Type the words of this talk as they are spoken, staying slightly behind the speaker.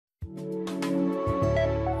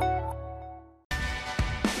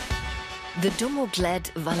The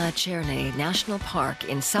Dumoghled-Valacerne National Park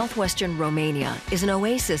in southwestern Romania is an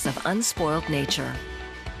oasis of unspoiled nature.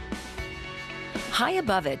 High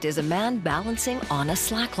above it is a man balancing on a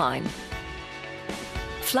slackline.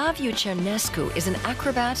 Flaviu Cernescu is an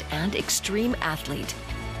acrobat and extreme athlete.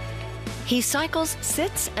 He cycles,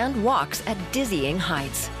 sits, and walks at dizzying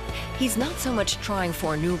heights. He's not so much trying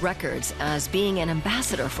for new records as being an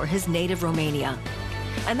ambassador for his native Romania.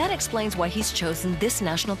 And that explains why he's chosen this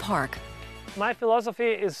national park. My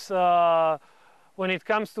philosophy is, when it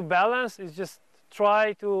comes to balance, is just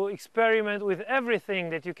try to experiment with everything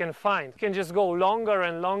that you can find. You can just go longer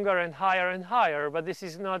and longer and higher, but this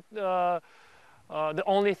is not the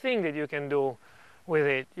only thing that you can do with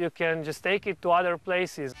it. You can just take it to other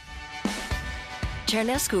places.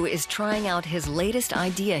 Cernescu is trying out his latest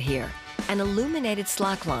idea here, an illuminated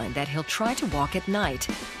slackline that he'll try to walk at night.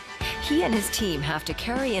 He and his team have to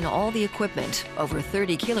carry in all the equipment, over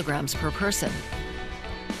 30 kilograms per person.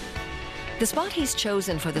 The spot he's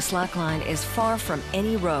chosen for the slackline is far from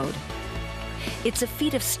any road. It's a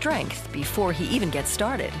feat of strength before he even gets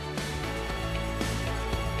started.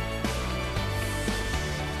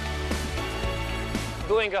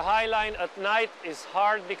 Doing a high line at night is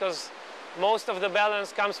hard because most of the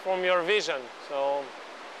balance comes from your vision. So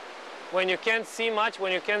when you can't see much,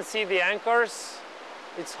 when you can't see the anchors,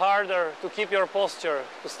 it's harder to keep your posture,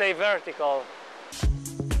 to stay vertical.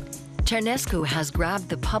 Cernescu has grabbed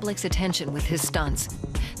the public's attention with his stunts.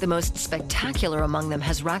 The most spectacular among them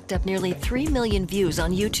has racked up nearly 3 million views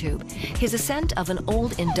on YouTube. His ascent of an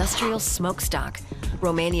old industrial smokestack,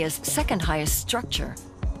 Romania's second highest structure.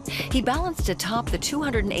 He balanced atop the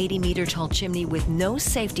 280-meter-tall chimney with no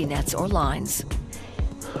safety nets or lines.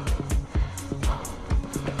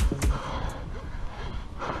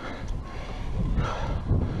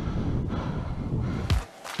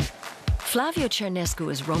 Flaviu Cernescu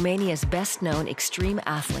is Romania's best-known extreme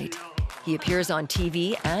athlete. He appears on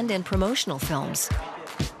TV and in promotional films.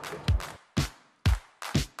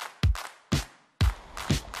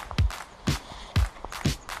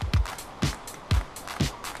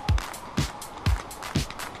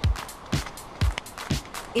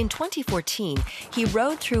 In 2014, he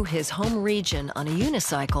rode through his home region on a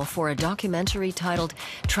unicycle for a documentary titled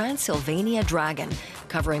Transylvania Dragon,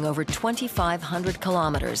 covering over 2,500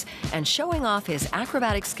 kilometers and showing off his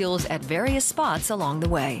acrobatic skills at various spots along the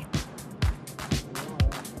way.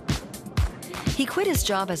 He quit his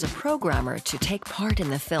job as a programmer to take part in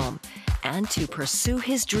the film and to pursue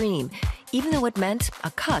his dream, even though it meant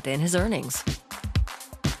a cut in his earnings.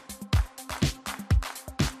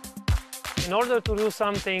 In order to do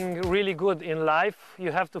something really good in life,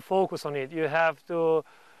 you have to focus on it. You have to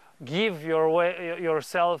give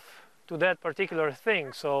yourself to that particular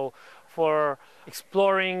thing. So for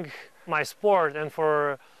exploring my sport and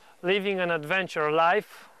for living an adventure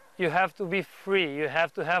life, you have to be free. You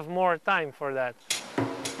have to have more time for that.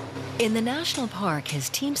 In the national park, his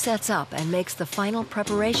team sets up and makes the final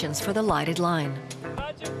preparations for the lighted line.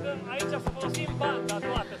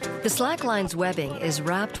 The slackline's webbing is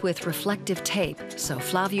wrapped with reflective tape, so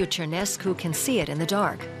Flaviu Cernescu can see it in the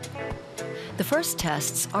dark. The first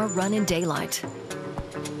tests are run in daylight.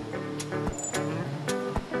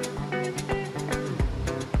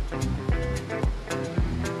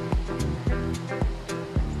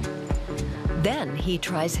 Then he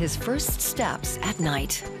tries his first steps at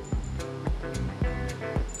night.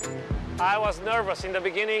 I was nervous in the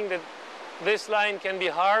beginning that this line can be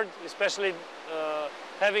hard, especially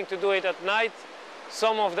having to do it at night.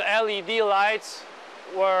 Some of the LED lights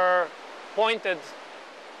were pointed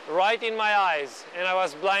right in my eyes and I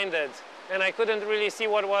was blinded and I couldn't really see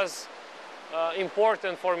what was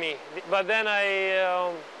important for me. But then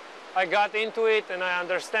I got into it and I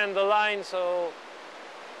understand the line, so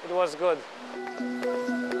it was good.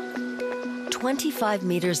 25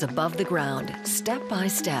 meters above the ground, step by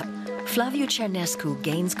step, Flaviu Cernescu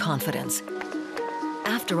gains confidence.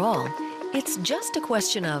 After all, it's just a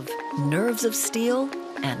question of nerves of steel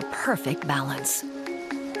and perfect balance.